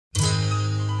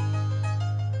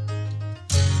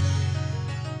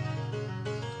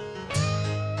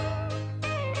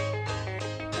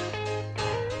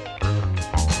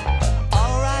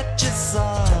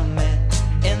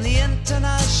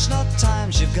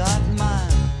got my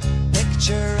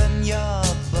picture in your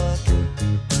book.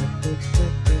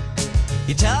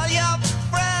 You tell your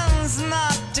friends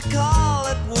not to call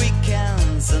it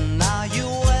weekends, and now you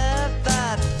wear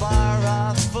that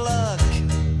far-off look.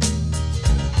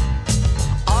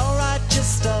 Alright, you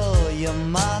stole your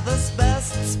mother's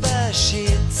best spare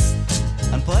sheets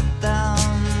and put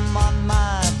them on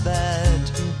my bed.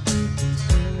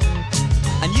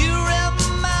 And you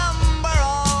remember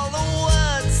all the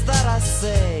words that I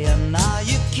say, and now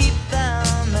you keep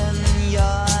them in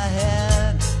your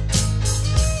head.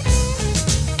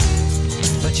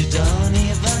 But you don't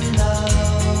even know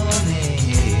me.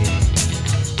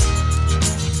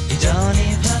 You don't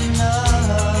even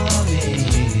know me.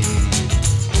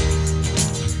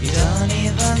 You don't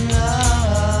even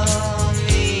know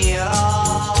me at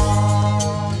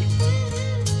all.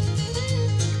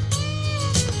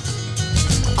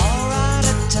 Alright, I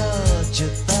told you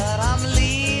that I'm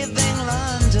leaving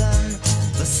London.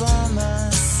 The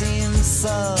summer seems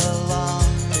so long.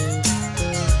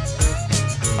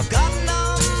 I've got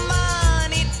no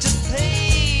money to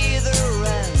pay the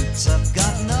rent. I've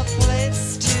got no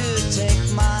place to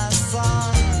take my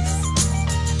songs.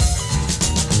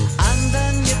 And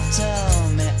then you tell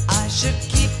me I should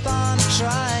keep on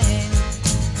trying.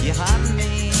 You hand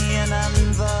me an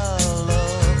envelope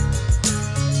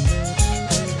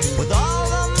with all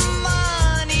the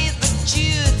money that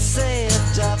you'd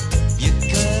saved up. You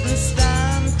couldn't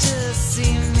stand to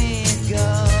see me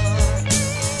go.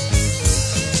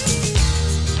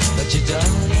 But you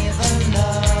don't even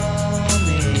know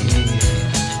me.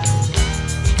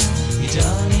 You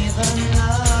don't even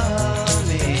know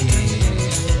me.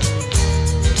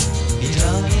 You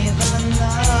don't even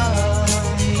know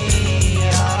me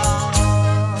at all.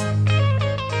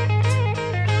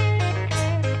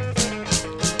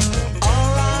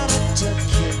 Alright, I took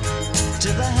you to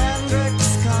the Hendrix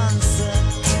concert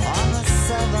on the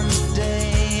 7th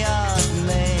day of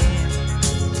May.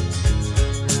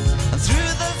 And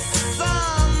through the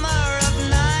summer of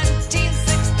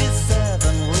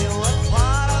 1967, we were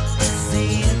part of the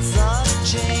seeds of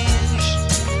change.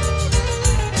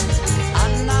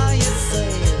 And now you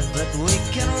say that we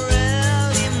can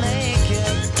really make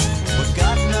it. We've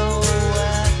got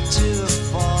nowhere to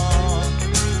fall.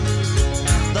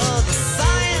 Though the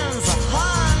signs are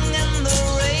hung in the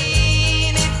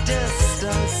rainy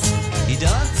distance, you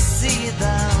don't see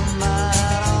them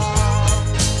at all.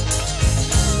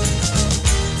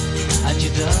 And you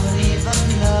don't even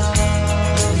know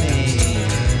me.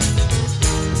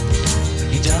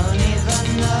 You don't even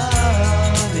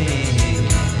know me.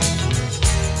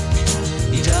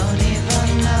 You don't even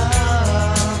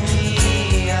know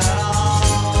me at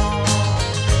all.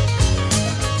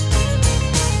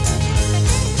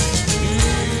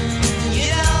 You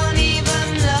don't even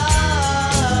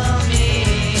know me.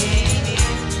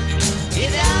 You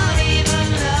don't even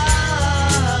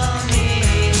know me.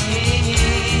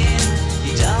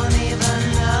 You don't even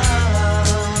know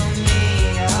me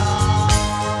at all.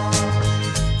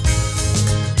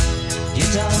 You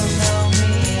don't know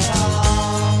me at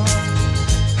all.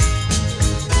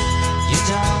 You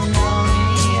don't know me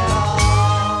at all.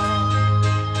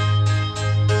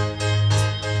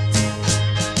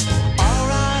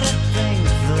 Alright, I think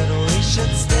that we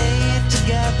should stay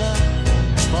together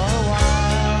for a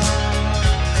while.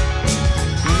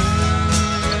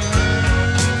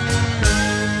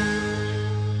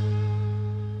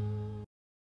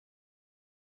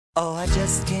 Oh, I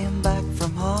just came back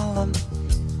from Harlem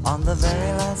on the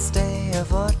very last day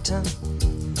of autumn.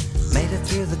 Made it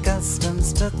through the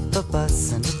customs, took the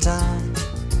bus into town.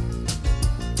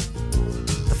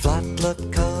 The flat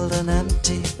looked cold and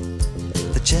empty,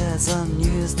 the chairs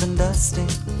unused and dusty,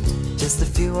 just a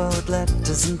few old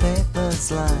letters and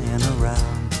papers lying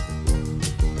around.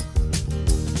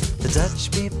 The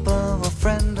Dutch people were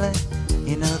friendly,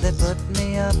 you know, they put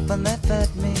me up and they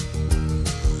fed me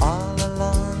all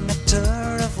along a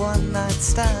tour of one-night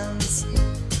stands.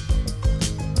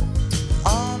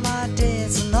 All my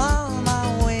days and all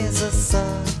my ways are so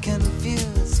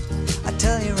confused. I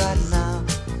tell you right now,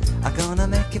 I'm gonna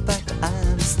make it back to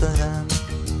Amsterdam.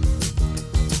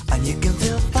 And you can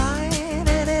feel fine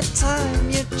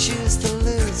anytime you choose to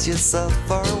lose yourself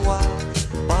for a while.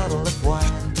 Bottle of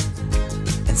wine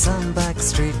in some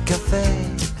backstreet cafe,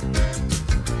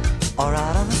 or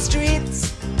out on the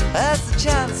streets. There's a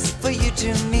chance for you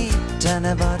to meet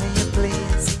anybody you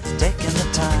please, taking the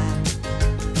time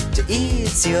to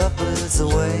ease your blues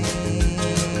away.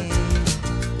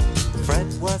 Fred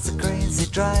was a crazy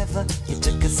driver, he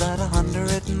took us at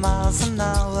 100 miles an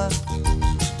hour,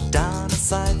 down a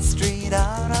side street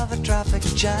out of a traffic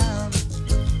jam.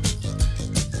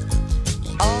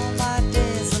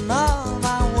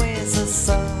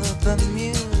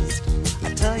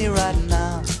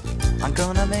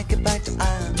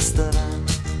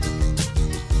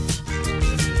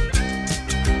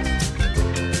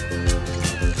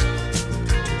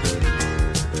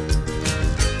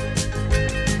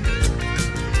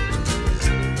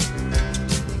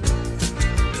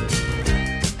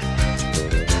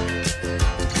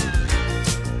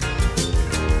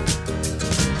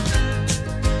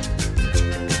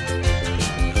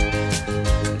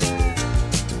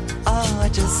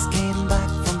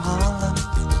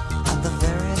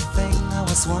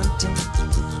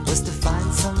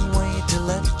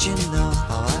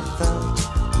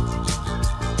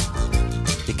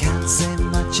 don't say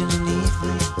much underneath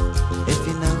me. If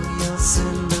you know, you'll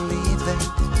soon believe it.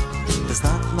 There's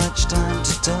not much time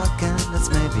to talk, and it's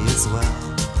maybe as well.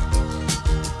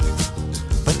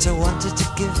 But I wanted to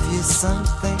give you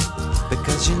something,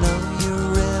 because you know you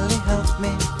really helped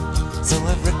me. So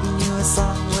I've written you a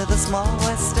song with a small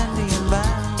West Indian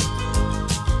band.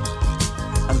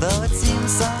 And though it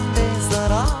seems some days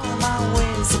that all my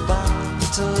ways are bound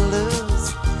to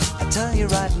lose, I tell you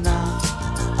right now,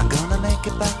 I'm gonna make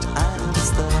it back to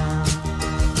Amsterdam.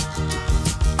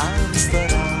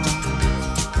 Amsterdam,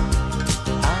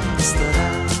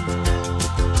 Amsterdam,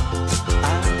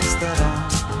 Amsterdam.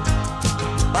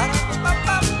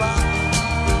 Ba-da-ba-ba-ba-ba.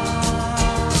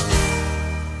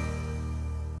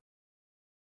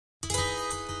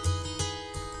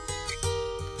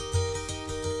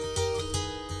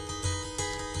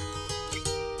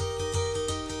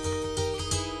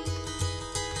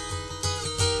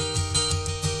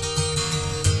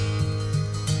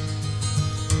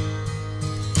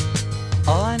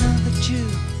 Oh, I know that you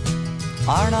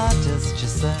are an artist, you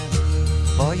said,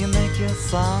 for you make your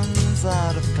songs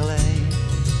out of clay.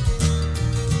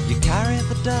 You carry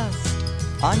the dust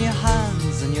on your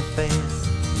hands and your face,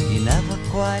 you never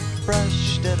quite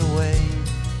brushed it away.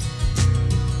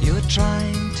 You were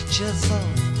trying to chisel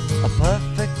a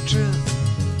perfect truth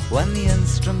when the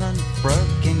instrument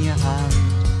broke in your hand.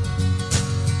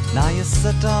 Now you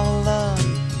sit all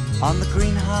alone on the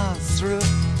greenhouse roof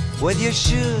with your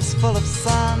shoes full of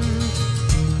sand,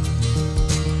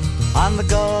 and the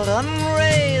golden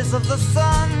rays of the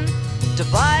sun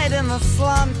divide in the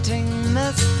slanting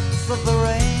mists of the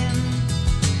rain.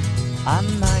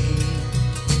 And Maggie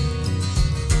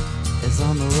is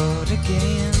on the road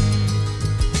again.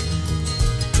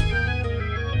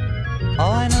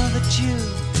 Oh, I know that you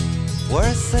were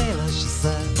a sailor, she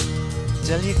said,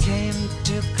 till you came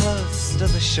too close to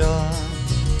the shore.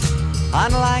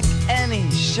 And like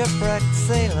any shipwrecked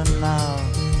sailor now,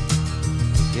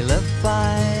 you live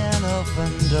by an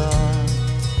open door.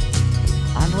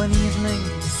 And when evening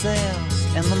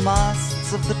sails in the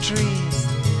masts of the trees,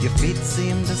 your feet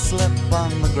seem to slip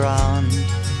on the ground,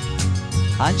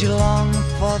 and you long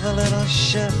for the little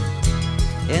ship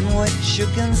in which you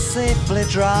can safely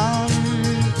drown.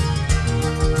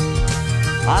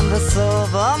 And the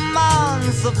silver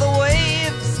mounds of the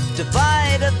waves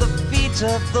divide at the feet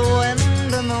of the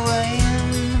wind and the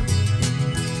rain.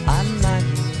 And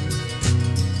Maggie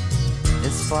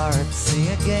is far at sea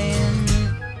again.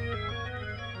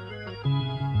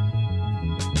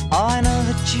 Oh, I know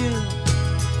that you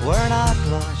were an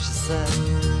outlaw, she said,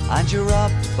 and you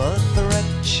robbed both the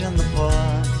rich and the poor.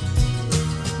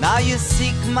 Now you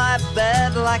seek my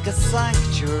bed like a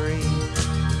sanctuary,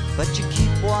 but you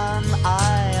keep one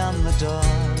eye on the door.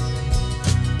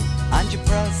 And you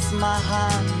press my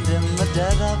hand in the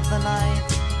dead of the night,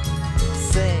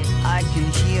 say I can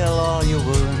heal all your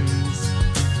wounds.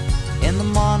 In the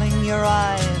morning your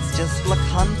eyes just look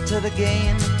hunted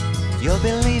again, you'll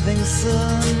be leaving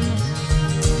soon.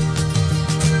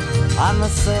 And the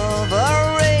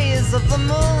silver rays of the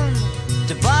moon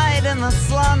divide in the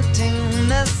slanting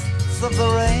mists of the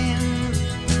rain.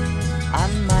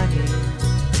 And Maggie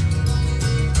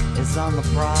is on the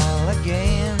prowl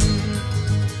again.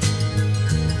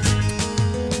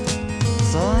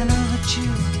 So I know that you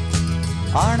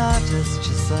are an artist,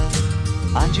 she said,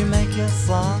 and you make your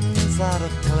songs out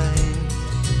of clay.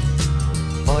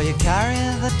 For you carry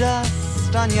the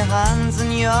dust on your hands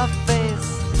and your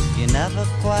face, you never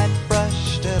quite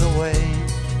brushed it away.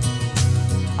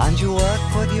 And you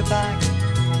work with your back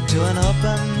to an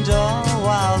open door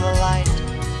while the light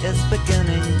is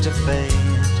beginning to fade.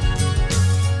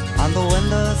 And the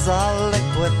windows are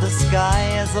liquid, the sky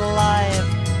is alive,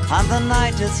 and the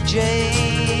night is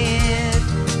jade.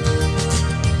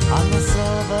 And the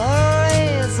silver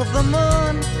rays of the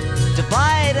moon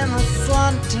divide in the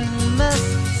slanting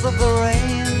mists of the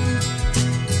rain.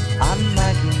 And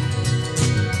Maggie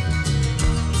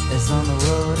is on the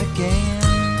road again.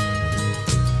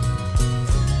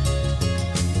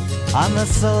 And the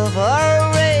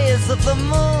silver rays of the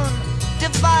moon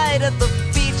divide at the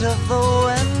feet of the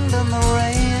wind and the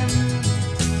rain.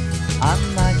 And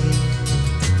Maggie,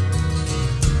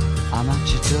 I'm at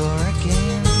your door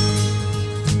again.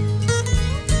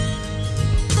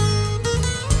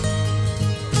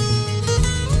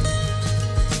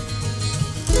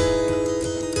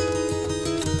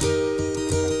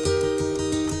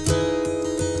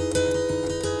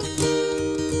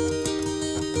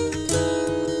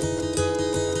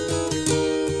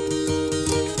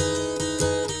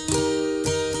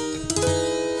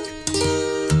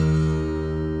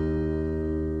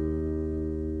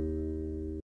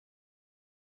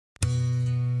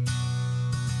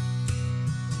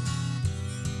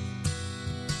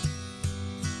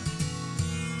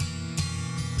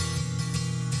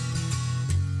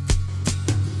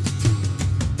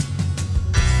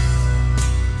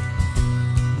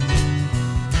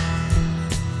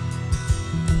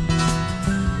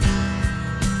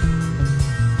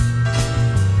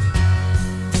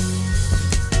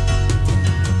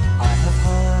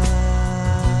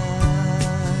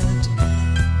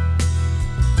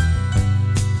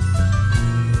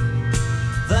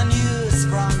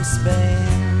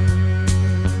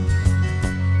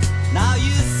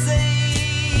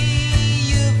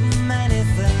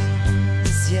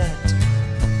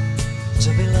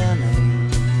 be learning,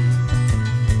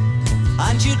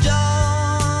 and you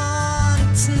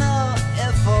don't know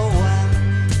if or when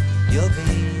you'll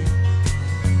be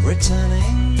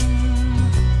returning.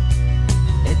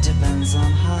 It depends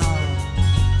on how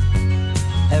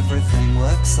everything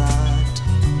works out,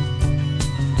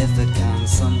 if it can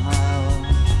somehow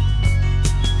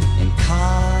in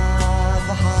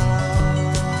Carvajal.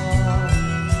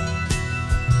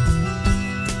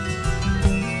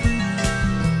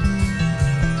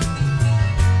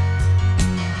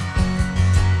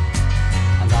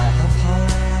 And I have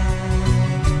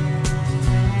heard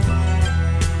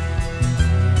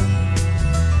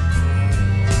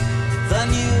the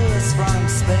news from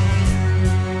Spain.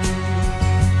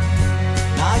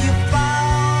 Now you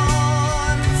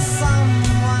found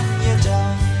someone you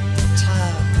don't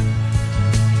have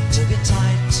to be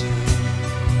tied to,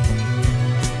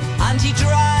 and he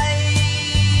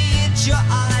dried your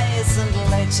eyes and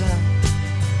later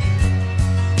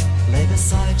lay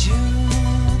beside you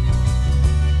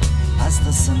as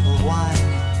the simple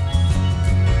wine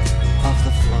of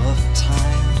the flow of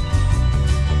time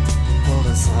pulled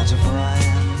us out of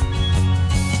Ryan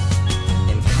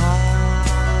in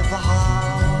Carvajal.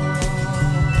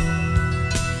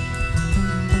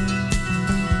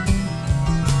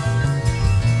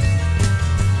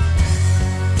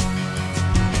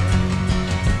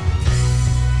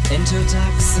 Into a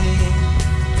taxi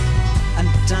and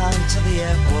down to the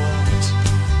airport,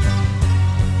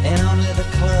 in only the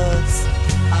clothes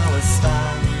I was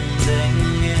standing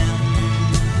in.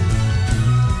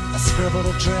 A scribbled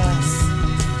address,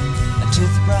 a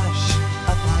toothbrush,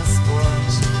 a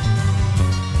passport,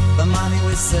 the money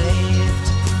we saved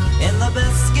in the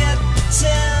biscuit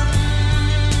tin,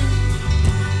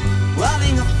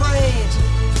 running afraid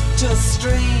to a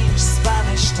strange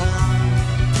Spanish town,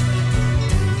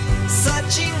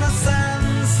 searching the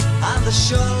sands and the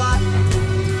shoreline.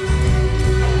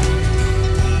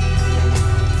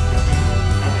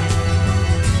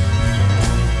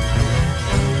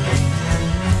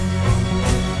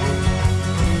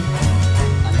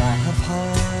 And I have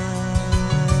heard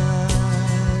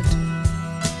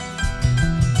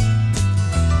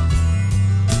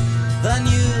the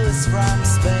news from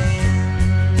Spain.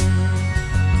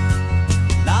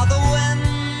 Now the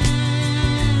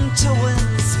winter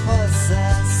winds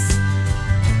possess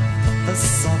the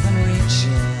southern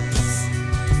reaches,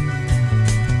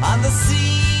 and the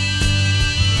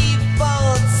sea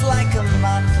folds like a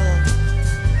mantle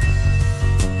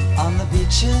on the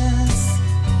beaches,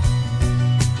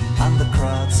 and the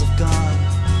crowds have gone,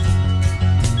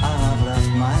 and I've left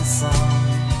my song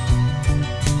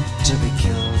to be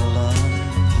killed alone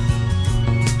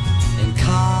in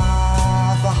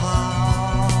Carvajal.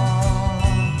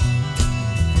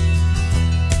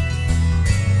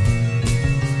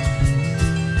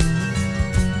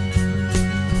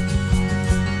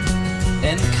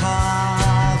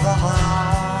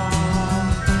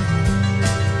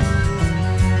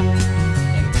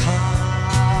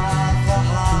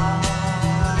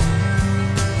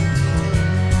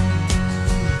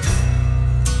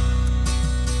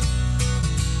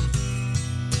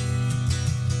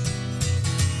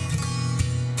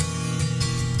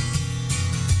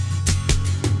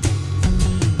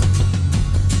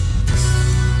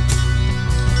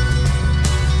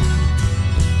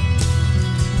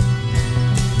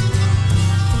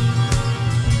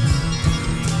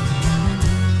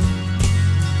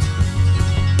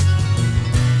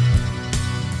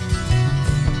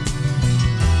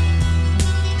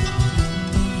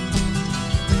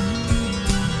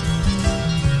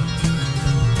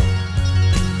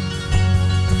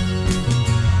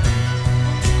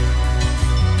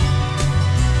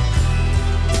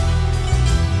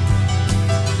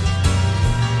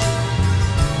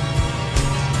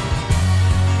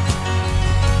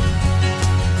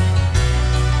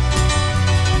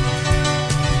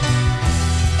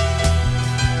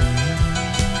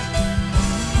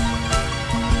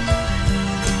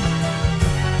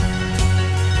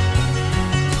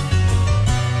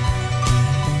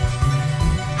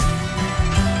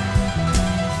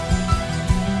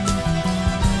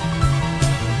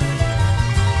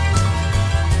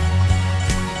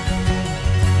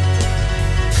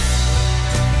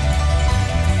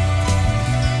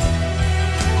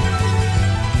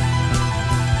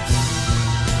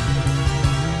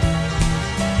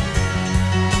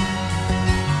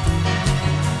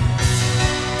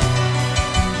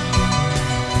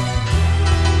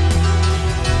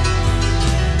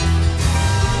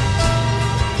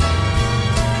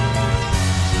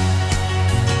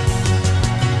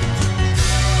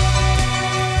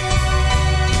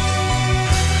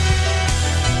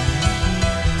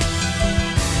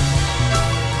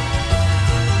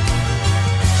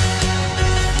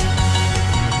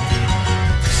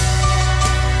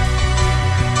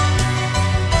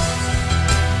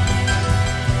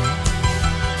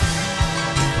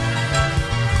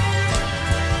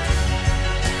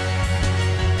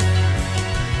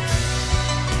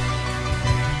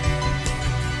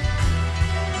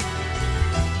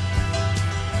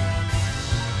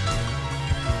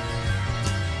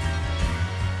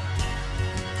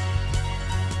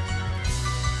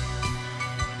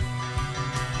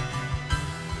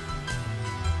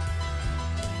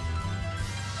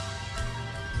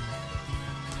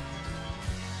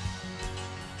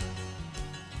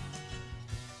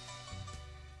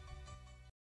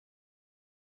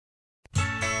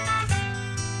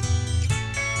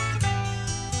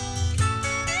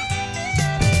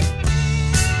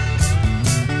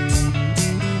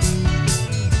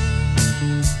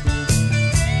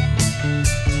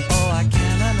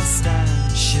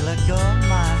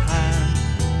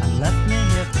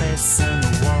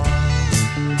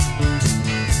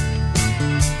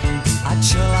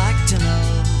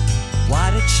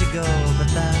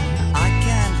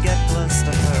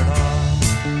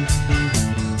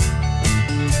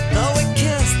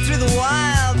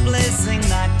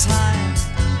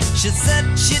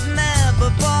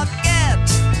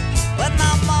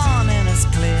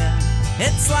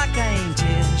 It's like I ain't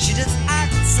here. She just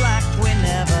acts like we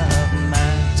never have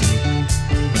met.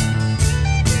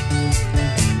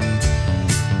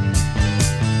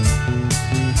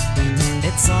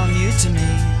 It's all new to me,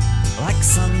 like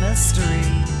some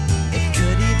mystery. It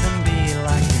could even be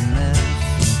like a myth.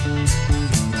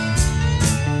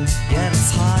 Yet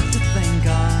it's hard to think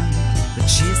on that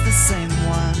she's the same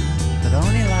one that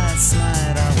only last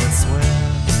night I was with.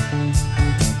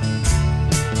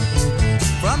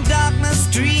 From darkness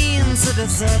dreams are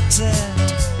deserted.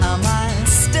 Am I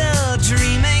still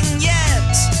dreaming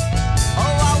yet?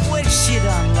 Oh, I wish she'd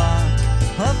unlock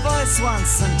her voice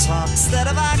once and talk instead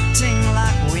of acting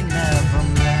like we never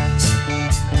met.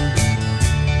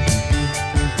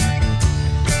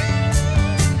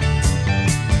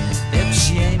 If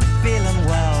she ain't feeling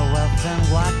well, well then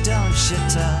why don't she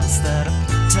tell instead of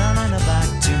turning her back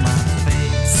to my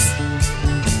face?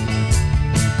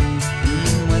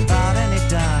 Without any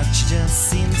doubt, she just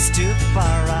seems too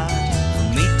far out for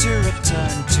me to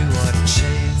return to her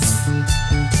chase.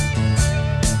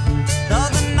 Though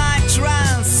the night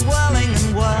ran swirling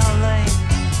and whirling,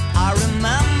 I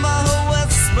remember her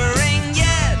whispering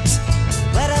yet.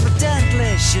 But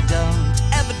evidently she don't,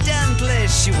 evidently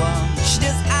she won't. She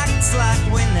just acts like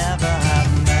we never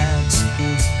have met.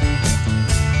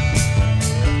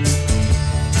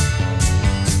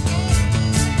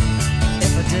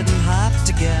 If I didn't have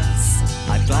to guess,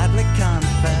 I'd gladly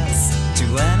confess to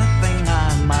anything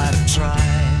I might have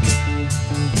tried.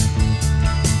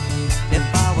 If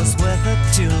I was with her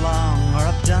too long, or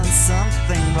I've done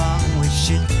something wrong, we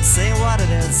should say what it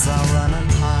is, I'll run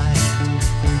and hide.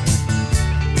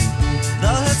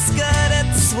 Though her skirt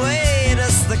had swayed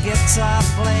as the guitar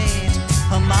played,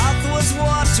 her mouth was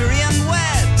watery and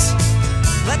wet.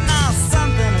 But now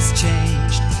something has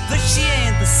changed, for she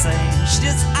ain't the same. She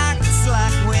just acts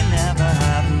like we never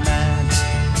have met.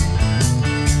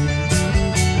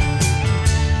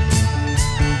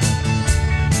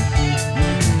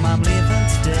 I'm leaving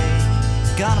today,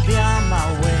 gonna be on my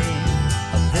way.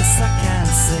 Of this I can't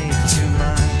say too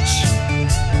much,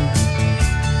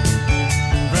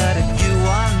 but if you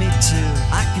want me to,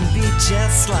 I can be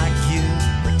just like you,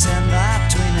 pretend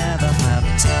that we never have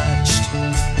touched.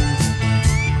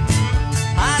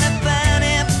 And if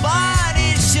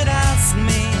anybody should ask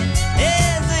me,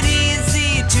 is it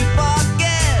easy to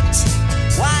forget?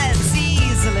 Why, it's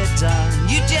easily done.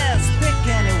 You just pick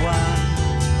anyone,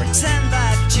 pretend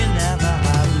that you never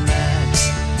have met.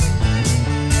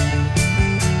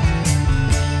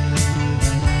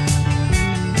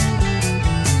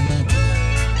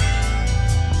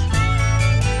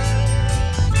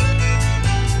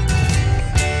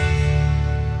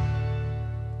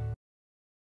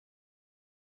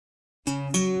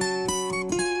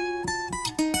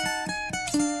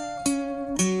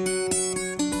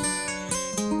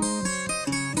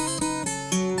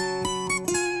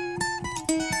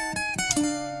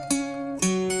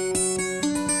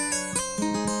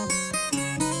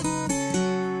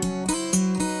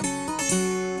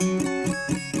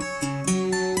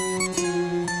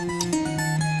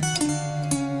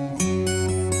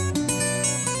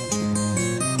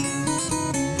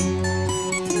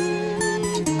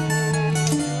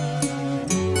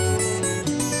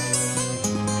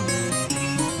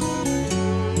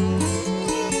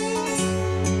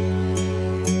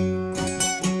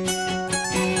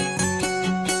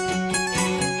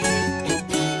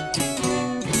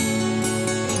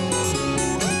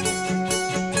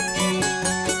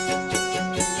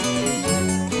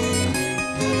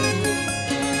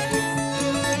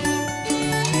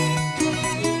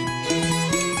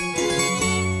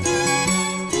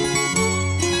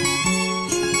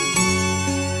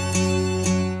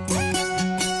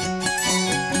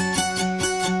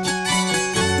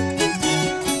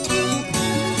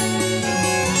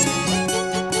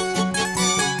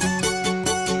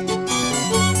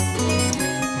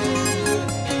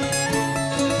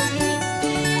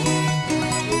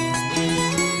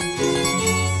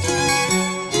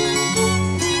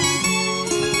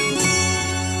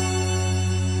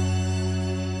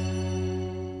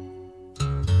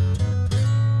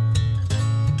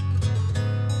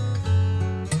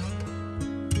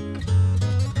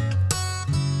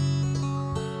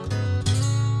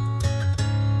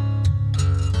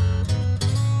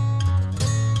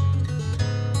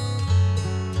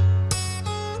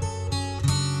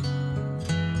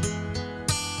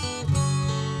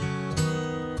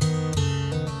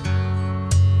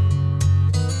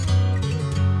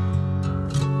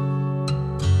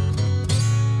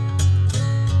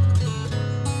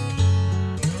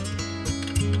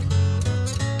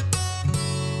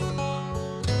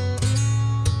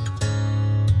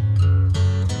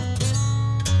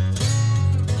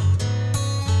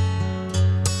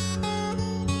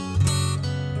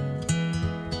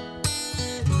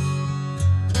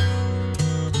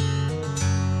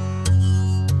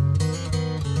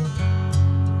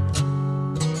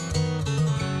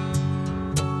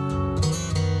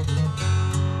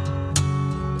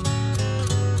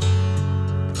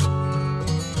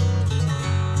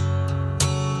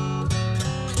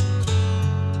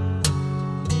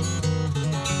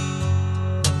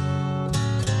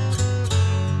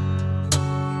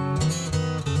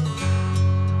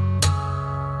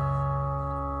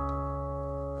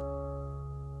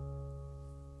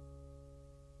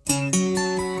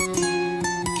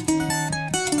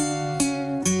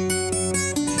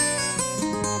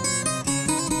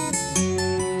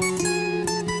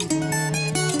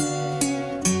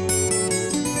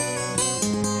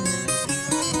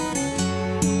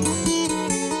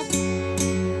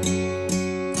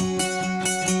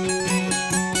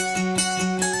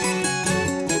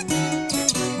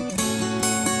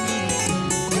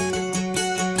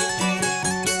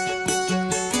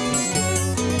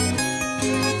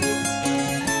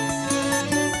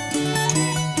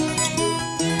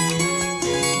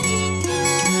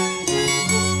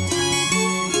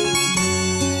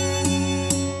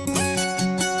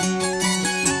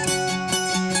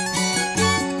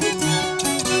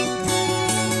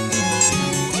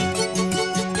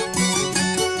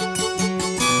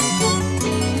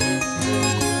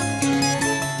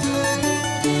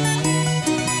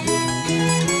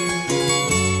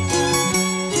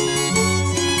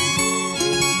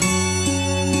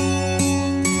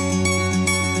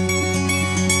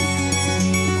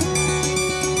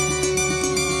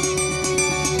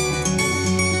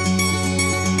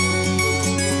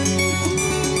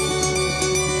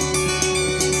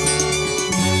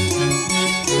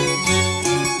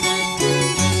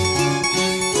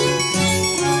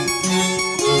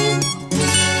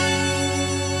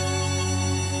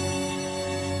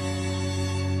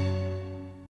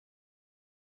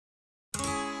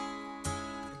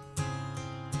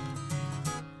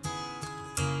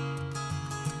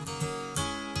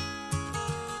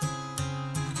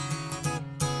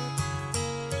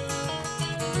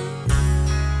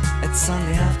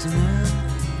 Sunday afternoon,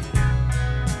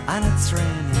 and it's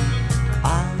raining,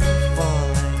 I'm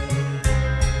falling.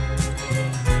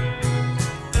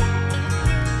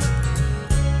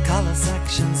 Color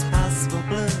sections, passable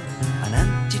blue, an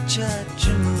empty church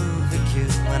and movie queue,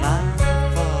 and I'm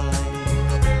falling.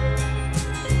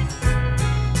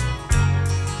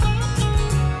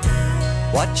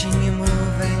 Watching you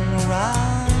moving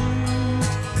around,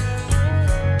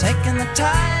 taking the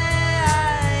time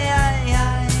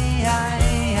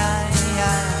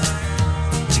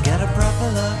to get a proper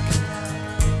look.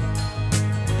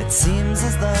 It seems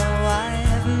as though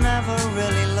I've never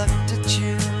really looked at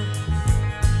you.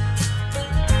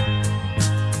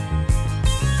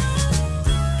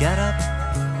 Get up,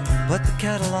 put the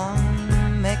kettle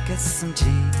on, make us some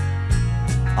tea.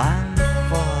 I'm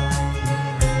falling.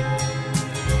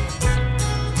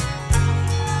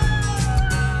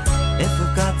 If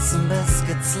we've got some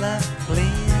biscuits left,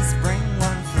 please bring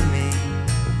one for me.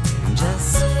 I'm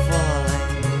just falling.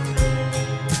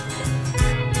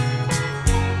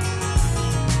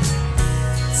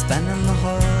 Spending the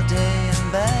whole day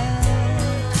in bed,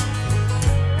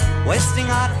 wasting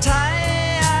our time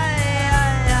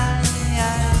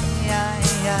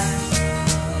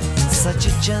in such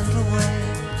a gentle way.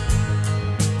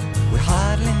 We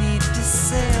hardly need to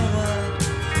say a word,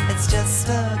 it's just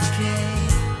okay.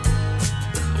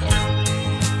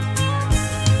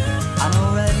 And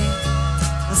already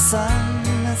the sun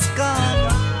is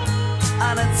gone,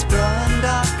 and it's growing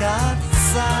dark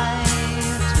outside.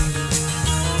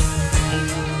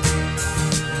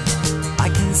 I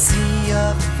can see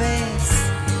your face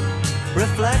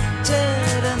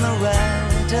reflected in the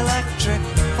red electric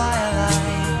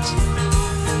firelight,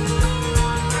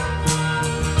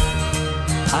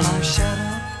 and our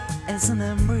shadow is an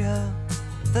embryo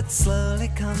that slowly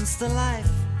comes to life.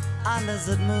 And as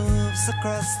it moves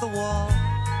across the wall,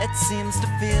 it seems to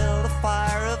feel the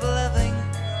fire of living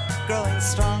growing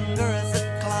stronger as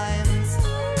it climbs,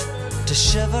 to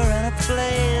shiver in a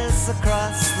blaze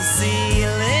across the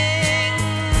ceiling.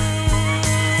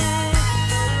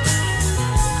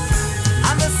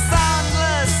 And the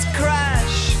soundless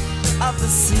crash of the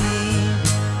sea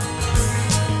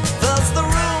fills the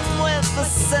room with the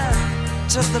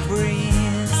scent of the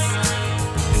breeze,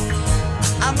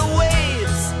 and the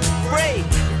waves break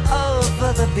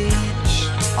over the beach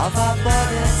of our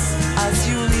bodies as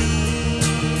you reach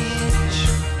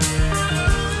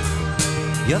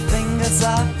your fingers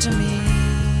out to me.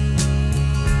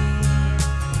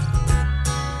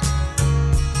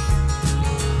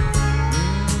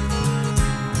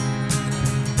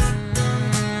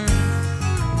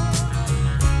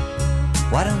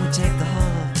 Why don't we take the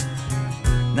whole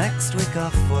next week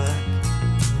off work?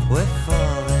 We're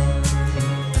falling.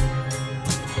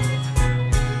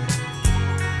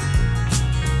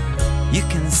 You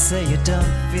can say you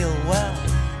don't feel well,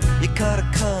 you caught a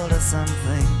cold or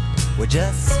something. We're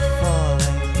just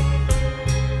falling.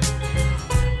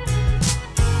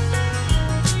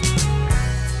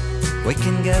 We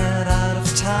can get out of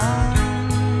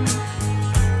town,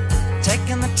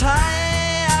 taking the time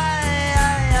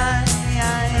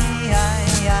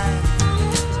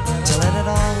to let it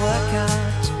all work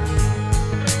out.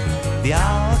 The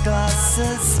hourglass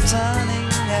is turning,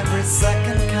 every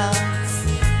second counts.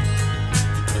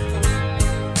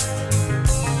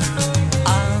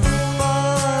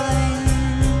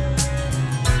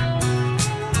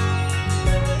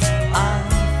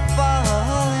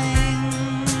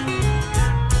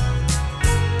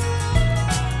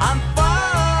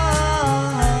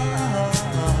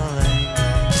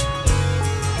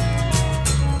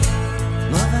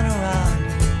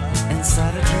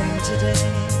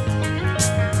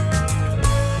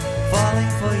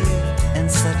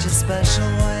 Special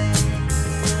way.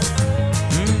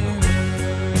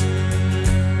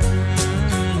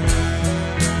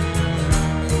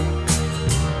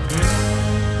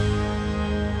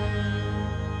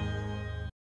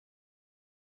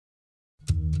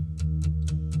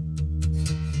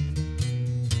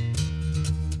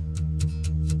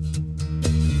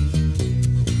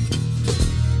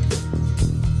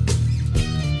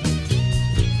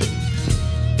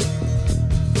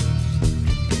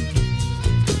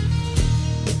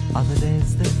 Other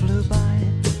days they flew by,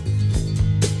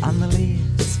 and the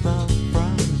leaves fell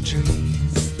from the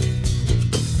trees.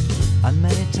 And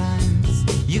many times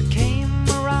you came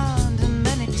around, and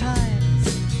many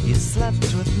times you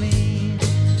slept with me.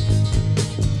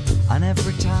 And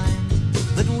every time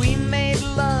that we made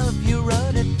love, you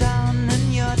wrote it down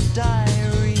in your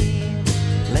diary,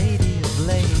 lady of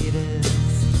ladies.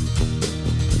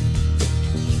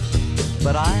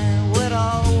 But I would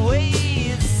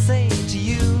always say to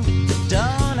you,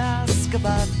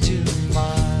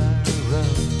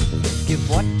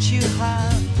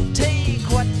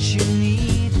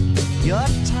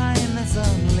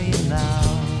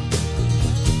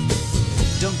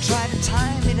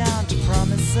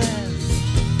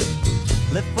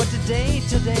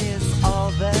 today is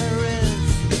all there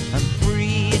is, and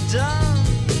freedom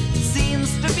seems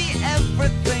to be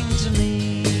everything to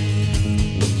me.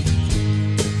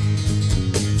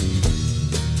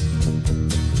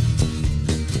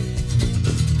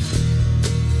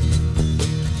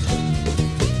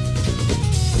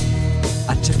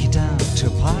 I took you down to a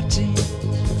party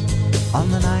on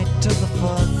the night of the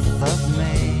 4th of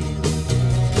May,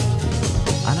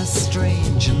 and a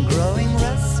strange and growing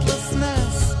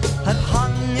restlessness had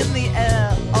hung in the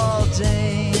air all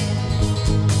day.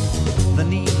 The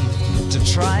need to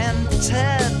try and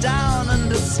tear down and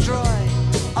destroy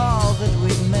all that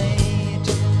we'd made,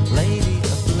 lady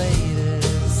of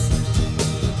ladies.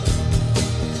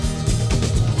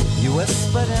 You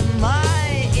whispered in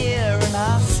my ear and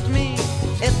asked me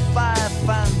if I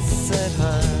fancied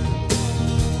her.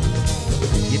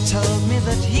 You told me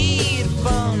that he'd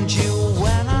phoned you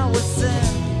when I was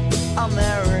in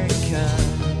America,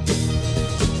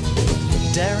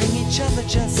 daring each other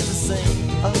just to say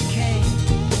okay.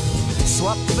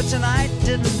 Swap for tonight,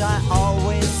 didn't I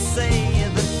always say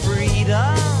that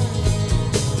freedom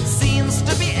seems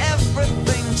to be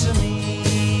everything to me?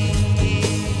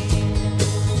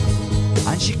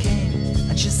 And she came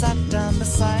and she sat down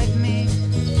beside me,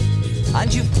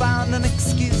 and you found an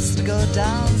excuse to go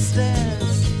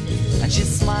downstairs, and she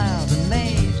smiled and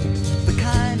made the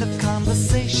kind of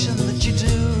conversation that you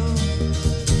do.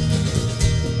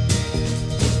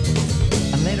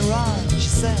 And later on she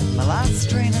said, my last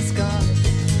train is gone,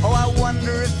 oh I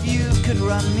wonder if you could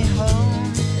run me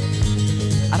home.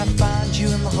 And I found you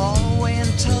in the hallway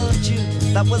and told you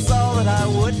that was all that I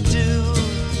would do.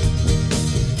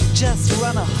 Just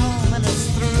run her home and it's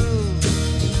through.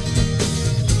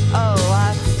 Oh,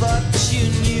 I thought you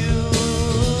knew,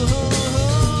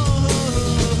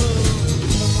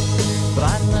 but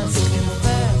I must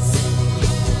confess,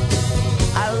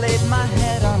 I laid my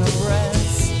head on her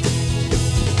breast,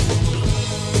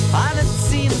 and it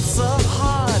seemed so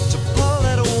hard to pull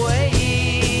it away.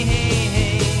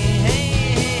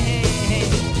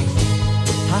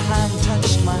 Her hand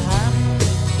touched my hand,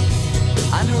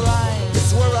 and her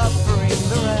eyes were offering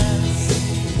the rest.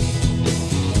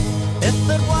 If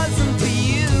it wasn't for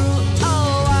you,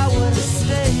 oh, I would have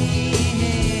stayed.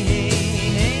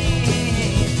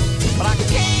 But I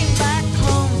came back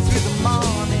home through the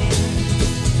morning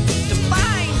to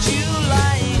find you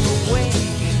lying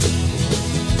awake,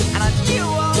 and I knew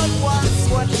all at once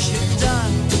what you'd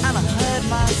done, and I heard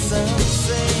myself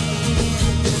say,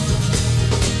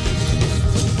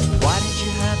 why did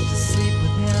you have to sleep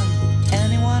with him?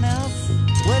 Anyone else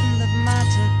wouldn't have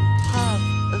mattered half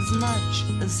as much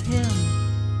as him.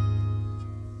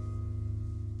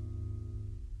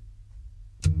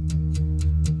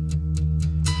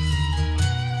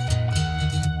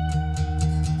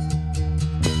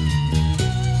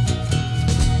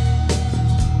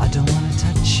 I don't want to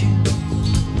touch you,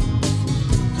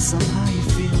 somehow you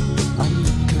feel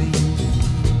unclean.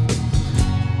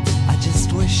 I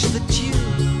just wish that you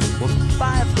were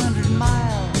 500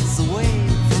 miles away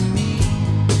from me.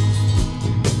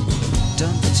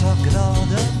 Don't talk at all,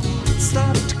 don't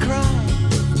start to cry.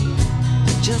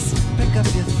 Just pick up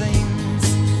your things,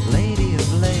 lady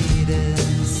of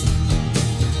ladies.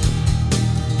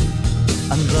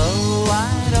 And though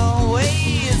I'd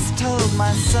always told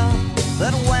myself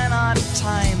that when our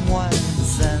time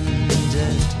was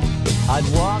ended, I'd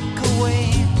walk away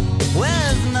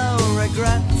with no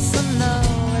regrets and no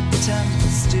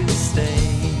attempts to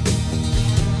stay,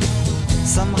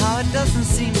 somehow it doesn't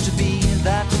seem to be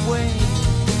that way.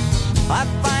 I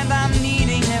find I'm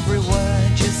needing every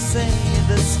word you say.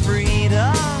 This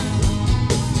freedom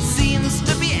seems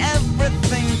to be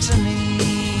everything to me.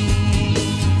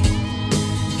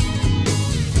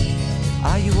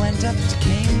 Ah, you went up to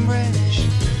Cambridge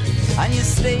and you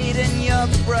stayed in your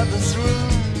brother's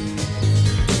room,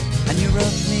 and you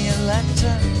wrote me a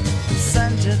letter and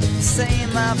sent it the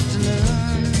same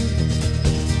afternoon.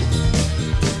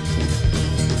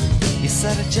 You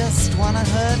said I just wanna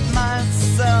hurt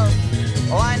myself,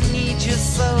 oh I need you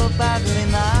so badly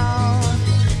now.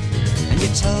 And you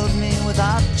told me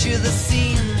without you there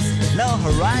seems no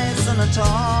horizon at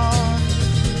all,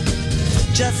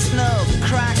 just no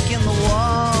crack in the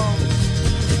wall,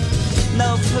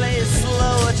 no place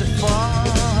lower to fall.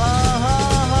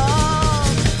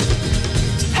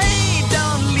 Hey,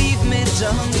 don't leave me,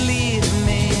 don't leave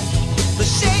me. The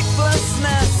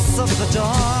shapelessness of the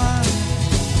dawn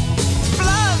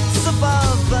floods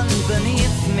above and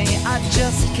beneath me, I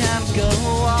just can't go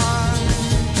on.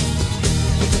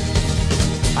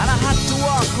 And I had to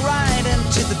walk right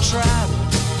into the trap,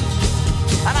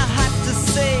 and I had to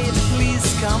say, please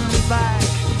come back.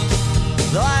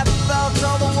 though I felt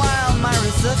all the while my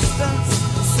resistance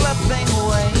slipping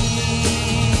away.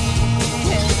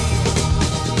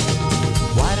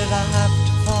 Why did I have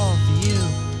to fall for you?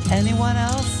 Anyone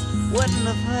else wouldn't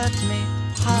have hurt me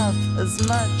half as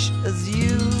much as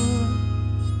you.